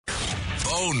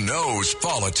Bo knows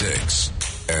politics.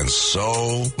 And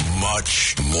so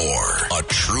much more. A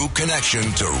true connection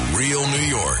to real New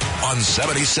York on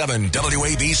 77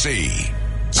 WABC.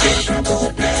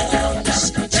 Jingle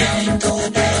bells, jingle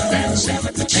bells,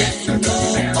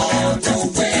 jingle all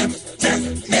the way.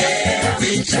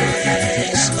 Merry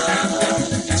Christmas.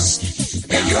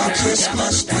 May your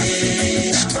Christmas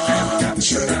wish come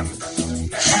true.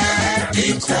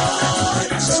 Happy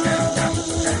Kwanzaa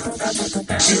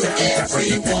to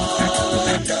everyone.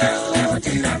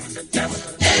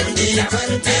 And even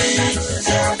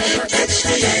before it gets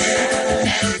here,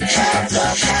 have the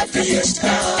happiest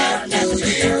of New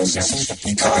Year's,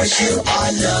 because you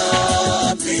are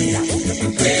lovely,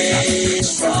 made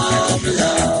from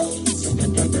love.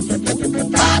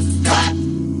 Pop, pop.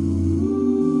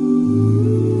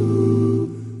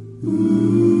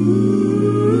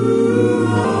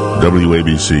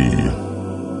 WABC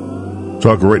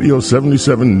Talk Radio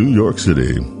 77, New York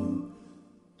City.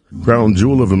 Crown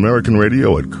jewel of American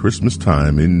radio at Christmas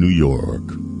time in New York.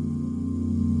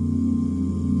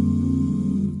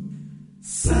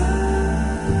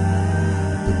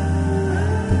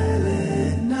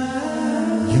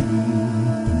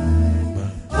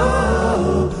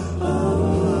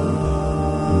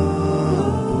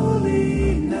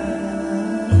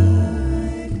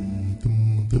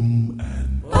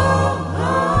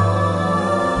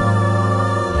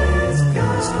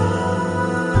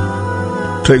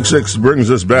 Take Six brings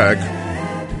us back.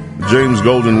 James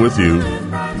Golden with you.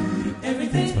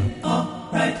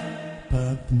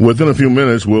 Within a few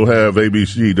minutes, we'll have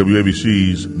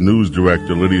WABC's news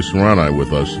director Lydia Serrani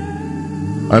with us.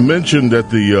 I mentioned at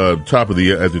the top of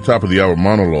the hour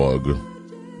monologue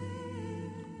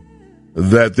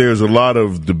that there's a lot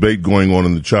of debate going on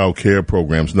in the child care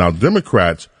programs. Now,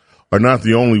 Democrats are not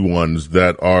the only ones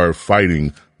that are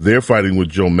fighting. They're fighting with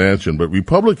Joe Manchin, but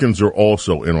Republicans are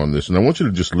also in on this. And I want you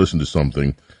to just listen to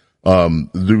something.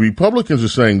 The Republicans are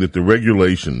saying that the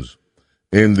regulations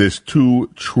in this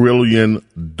 $2 trillion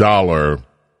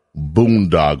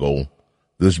boondoggle,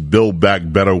 this Build Back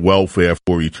Better Welfare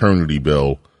for Eternity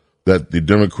bill that the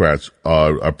Democrats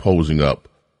are posing up,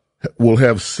 will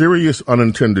have serious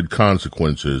unintended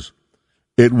consequences.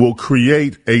 It will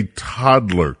create a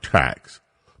toddler tax,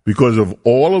 because of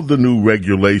all of the new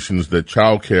regulations that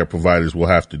child care providers will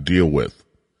have to deal with.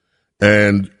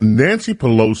 And Nancy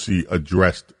Pelosi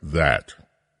addressed that.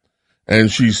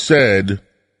 And she said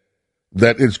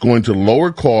that it's going to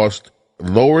lower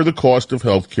the cost of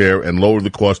health care and lower the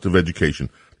cost of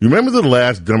education. You remember the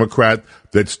last Democrat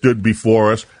that stood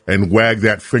before us and wagged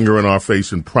that finger in our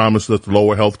face and promised us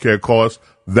lower health care costs?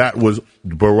 That was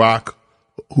Barack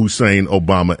Hussein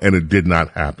Obama, and it did not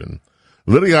happen.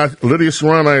 Lydia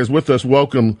Serrani is with us.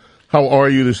 Welcome. How are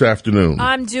you this afternoon?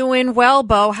 I'm doing well,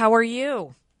 Bo. How are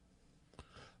you?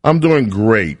 I'm doing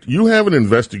great. You have an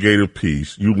investigative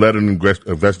piece. You led an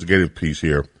investigative piece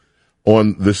here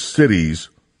on the cities,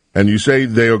 and you say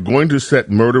they are going to set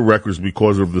murder records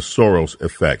because of the Soros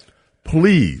effect.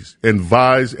 Please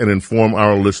advise and inform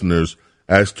our listeners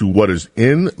as to what is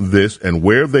in this and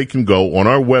where they can go on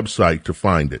our website to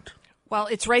find it. Well,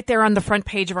 it's right there on the front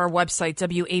page of our website,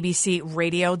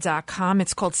 WABCradio.com.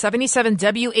 It's called 77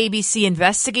 WABC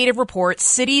Investigative Report.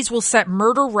 Cities will set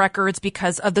murder records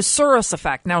because of the Soros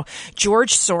effect. Now,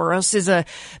 George Soros is a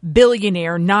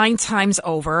billionaire 9 times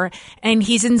over, and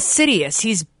he's insidious.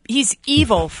 He's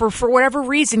evil for whatever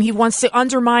reason. He wants to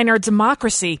undermine our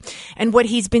democracy. And what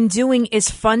he's been doing is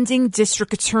funding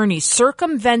district attorneys,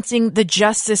 circumventing the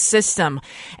justice system.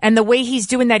 And the way he's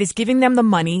doing that is giving them the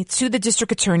money to the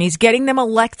district attorneys, getting them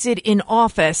elected in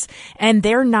office, and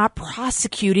they're not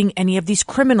prosecuting any of these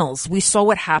criminals. We saw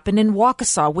what happened in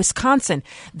Waukesha, Wisconsin.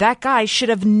 That guy should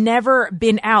have never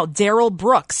been out. Daryl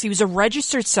Brooks, he was a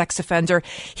registered sex offender.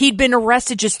 He'd been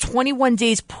arrested just 21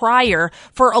 days prior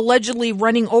for allegedly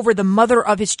running over the mother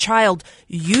of his child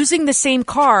using the same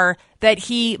car that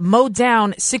he mowed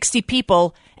down 60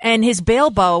 people, and his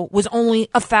bail bill was only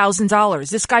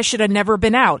 $1,000. This guy should have never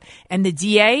been out. And the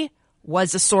DA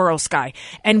was a Soros guy.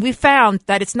 And we found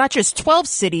that it's not just 12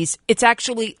 cities, it's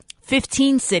actually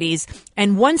 15 cities.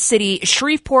 And one city,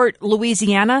 Shreveport,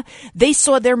 Louisiana, they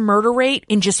saw their murder rate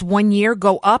in just 1 year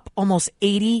go up almost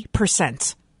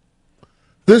 80%.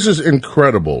 This is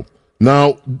incredible.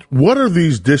 Now, what are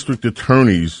these district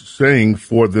attorneys saying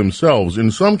for themselves?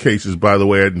 In some cases, by the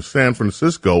way, in San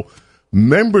Francisco,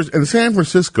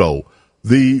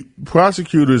 the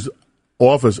prosecutor's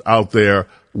office out there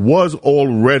was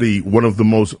already one of the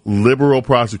most liberal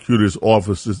prosecutors'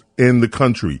 offices in the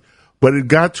country. But it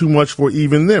got too much for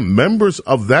even them. Members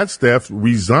of that staff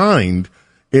resigned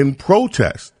in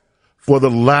protest. for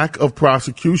the lack of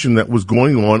prosecution that was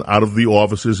going on out of the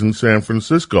offices in San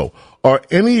Francisco. Are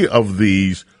any of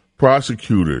these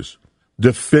prosecutors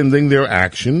defending their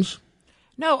actions?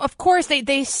 No, of course,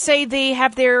 they say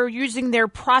they're using their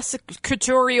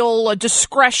prosecutorial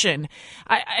discretion.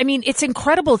 I mean, it's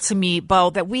incredible to me,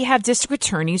 Bo, that we have district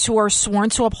attorneys who are sworn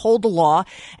to uphold the law,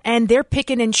 and they're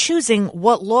picking and choosing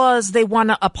what laws they want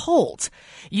to uphold.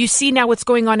 You see now what's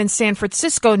going on in San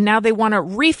Francisco. Now they want to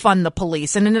refund the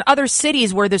police. And in other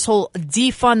cities where this whole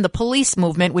defund the police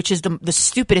movement, which is the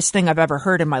stupidest thing I've ever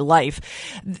heard in my life,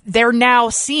 they're now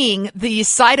seeing the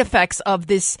side effects of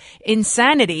this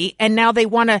insanity, and now they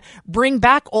want to bring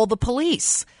back all the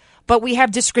police. But we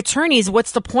have district attorneys.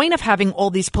 What's the point of having all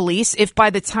these police if by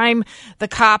the time the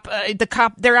cop,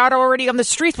 they're out already on the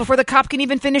streets before the cop can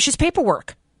even finish his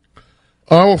paperwork?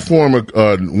 Our former,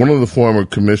 one of the former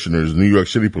commissioners, New York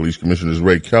City Police Commissioners,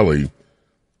 Ray Kelly,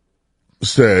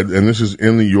 said, and this is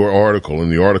in the article,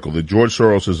 that George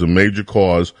Soros is a major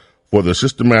cause for the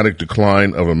systematic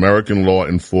decline of American law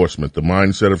enforcement. The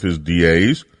mindset of his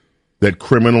DAs that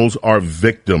criminals are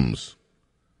victims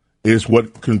is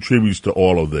what contributes to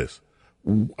all of this.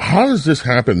 How does this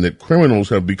happen that criminals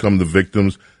have become the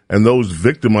victims and those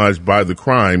victimized by the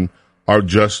crime are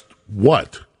just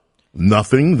what?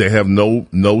 Nothing? They have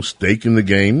no stake in the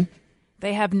game?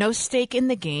 They have no stake in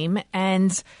the game,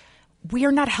 and we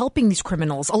are not helping these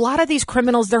criminals. A lot of these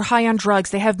criminals, they're high on drugs.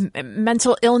 They have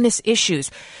mental illness issues.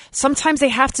 Sometimes they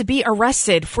have to be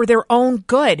arrested for their own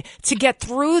good to get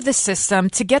through the system,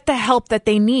 to get the help that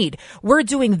they need. We're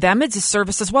doing them a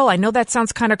disservice as well. I know that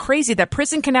sounds kind of crazy, that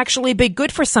prison can actually be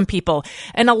good for some people.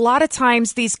 And a lot of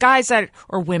times these guys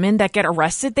or women that get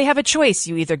arrested, they have a choice.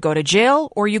 You either go to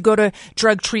jail or you go to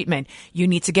drug treatment. You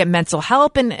need to get mental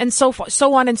help and so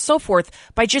on and so forth.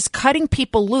 By just cutting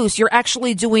people loose, you're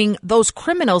actually doing those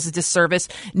criminals a disservice,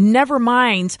 never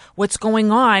mind what's going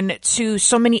on to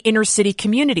so many inner city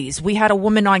communities. We had a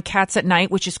woman on Cats at Night,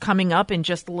 which is coming up in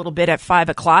just a little bit at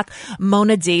 5:00,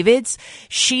 Mona Davids.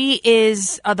 She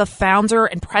is the founder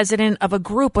and president of a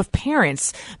group of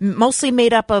parents, mostly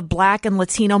made up of Black and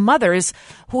Latino mothers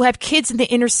who have kids in the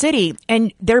inner city,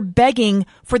 and they're begging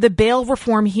for the bail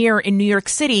reform here in New York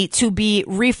City to be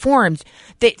reformed.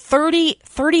 That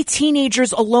 30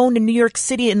 teenagers alone in New York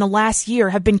City in the last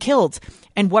year have been killed.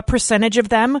 And what percentage of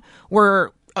them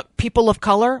were people of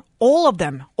color? All of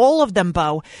them,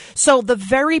 Bo. So the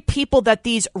very people that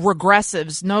these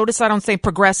regressives, notice I don't say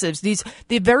progressives,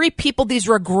 the very people these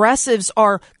regressives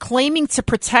are claiming to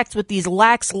protect with these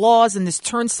lax laws and this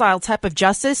turnstile type of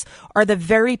justice are the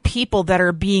very people that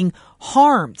are being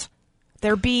harmed.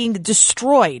 They're being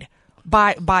destroyed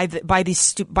by these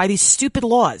stupid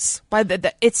laws.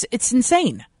 It's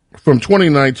insane. From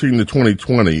 2019 to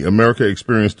 2020, America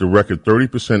experienced a record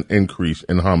 30% increase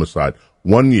in homicide.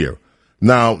 1 year.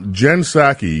 Now, Jen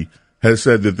Psaki has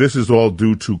said that this is all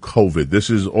due to COVID. This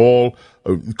is all,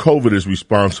 COVID is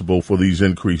responsible for these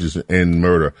increases in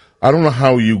murder. I don't know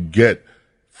how you get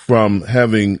from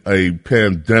having a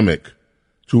pandemic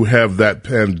to have that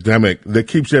pandemic that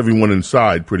keeps everyone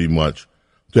inside pretty much,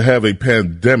 to have a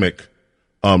pandemic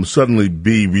suddenly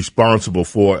be responsible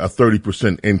for a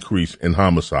 30% increase in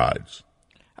homicides.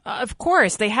 Of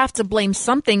course, they have to blame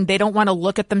something. They don't want to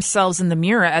look at themselves in the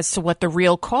mirror as to what the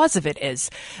real cause of it is.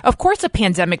 Of course, a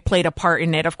pandemic played a part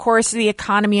in it. Of course, the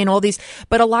economy and all these,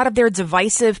 but a lot of their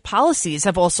divisive policies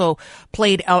have also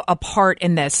played a part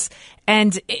in this.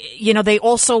 And, you know, they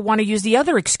also want to use the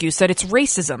other excuse that it's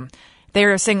racism.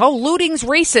 They're saying, oh, looting's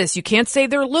racist. You can't say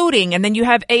they're looting. And then you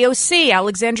have AOC,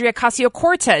 Alexandria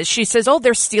Ocasio-Cortez. She says, oh,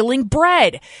 they're stealing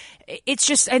bread. It's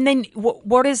just, and then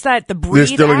what is that? The Breed They're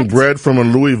stealing Act? bread from a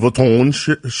Louis Vuitton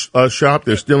shop.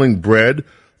 They're stealing bread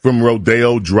from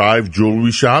Rodeo Drive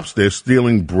jewelry shops. They're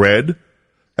stealing bread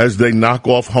as they knock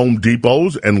off Home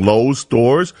Depots and Lowe's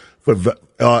stores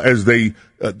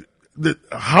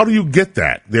how do you get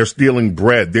that? They're stealing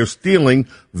bread. They're stealing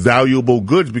valuable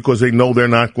goods because they know they're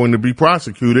not going to be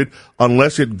prosecuted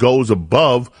unless it goes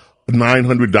above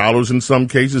 $900 in some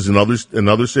cases, in other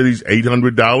cities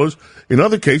 $800, in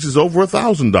other cases over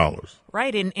 $1,000.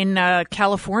 Right. In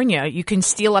California, you can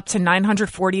steal up to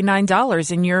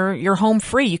 $949 and you're home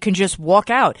free. You can just walk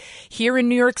out. Here in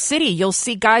New York City, you'll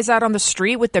see guys out on the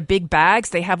street with their big bags.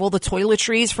 They have all the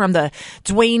toiletries from the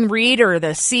Dwayne Reed or the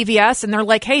CVS, and they're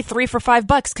like, hey, 3 for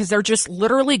 $5 because they're just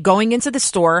literally going into the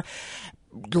store,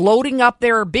 loading up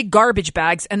their big garbage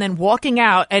bags and then walking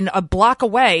out and a block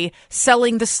away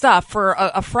selling the stuff for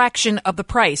a fraction of the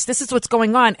price. This is what's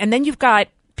going on. And then you've got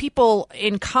people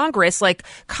in Congress, like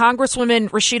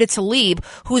Congresswoman Rashida Tlaib,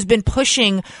 who's been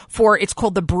pushing for, it's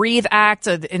called the Breathe Act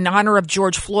in honor of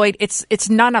George Floyd. It's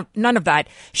none of that.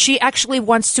 She actually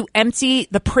wants to empty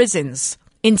the prisons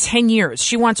in 10 years.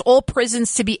 She wants all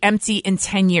prisons to be empty in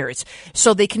 10 years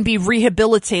so they can be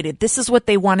rehabilitated. This is what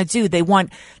they want to do. They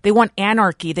want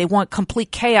anarchy. They want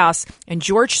complete chaos. And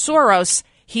George Soros,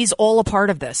 he's all a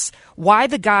part of this. Why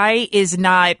the guy is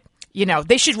not,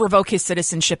 they should revoke his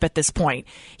citizenship at this point.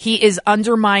 He is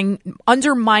undermining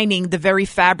the very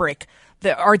fabric,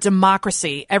 our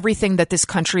democracy, everything that this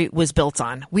country was built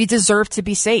on. We deserve to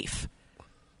be safe.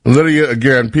 Lydia,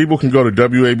 again, people can go to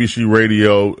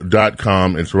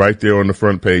WABCRadio.com. It's right there on the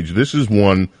front page. This is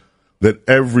one that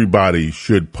everybody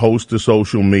should post to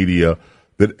social media,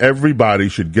 that everybody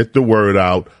should get the word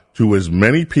out to as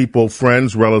many people,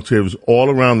 friends, relatives,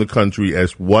 all around the country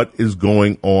as what is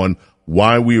going on,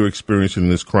 why we are experiencing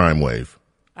this crime wave.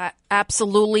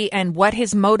 Absolutely. And what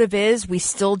his motive is, we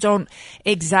still don't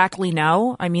exactly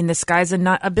know. I mean, this guy's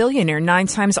a billionaire 9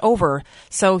 times over.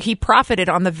 So he profited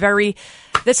on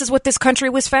this is what this country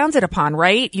was founded upon,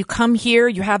 right? You come here,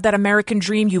 you have that American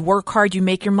dream, you work hard, you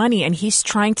make your money, and he's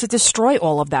trying to destroy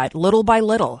all of that little by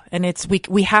little. And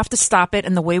we have to stop it.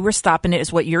 And the way we're stopping it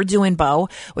is what you're doing, Bo,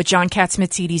 what John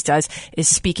Catsimatidis does, is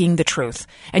speaking the truth.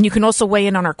 And you can also weigh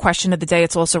in on our question of the day.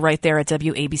 It's also right there at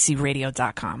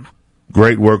WABCRadio.com.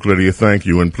 Great work, Lydia. Thank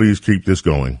you. And please keep this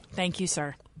going. Thank you,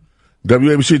 sir.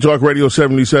 WABC Talk Radio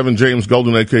 77, James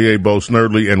Golden, a.k.a. Bo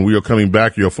Snerdley, and we are coming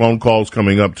back. Your phone calls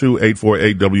coming up, too,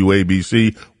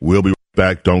 848-WABC. We'll be right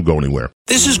back. Don't go anywhere.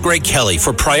 This is Greg Kelly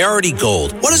for Priority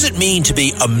Gold. What does it mean to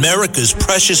be America's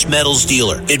precious metals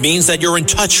dealer? It means that you're in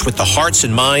touch with the hearts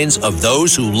and minds of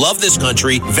those who love this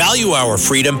country, value our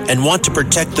freedom, and want to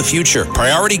protect the future.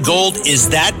 Priority Gold is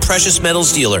that precious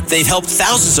metals dealer. They've helped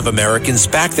thousands of Americans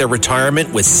back their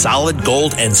retirement with solid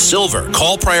gold and silver.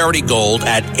 Call Priority Gold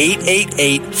at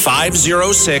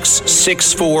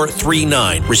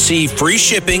 888-506-6439. Receive free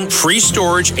shipping, free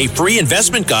storage, a free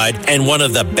investment guide, and one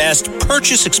of the best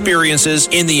purchase experiences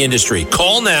in the industry.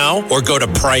 Call now or go to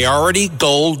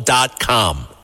PriorityGold.com.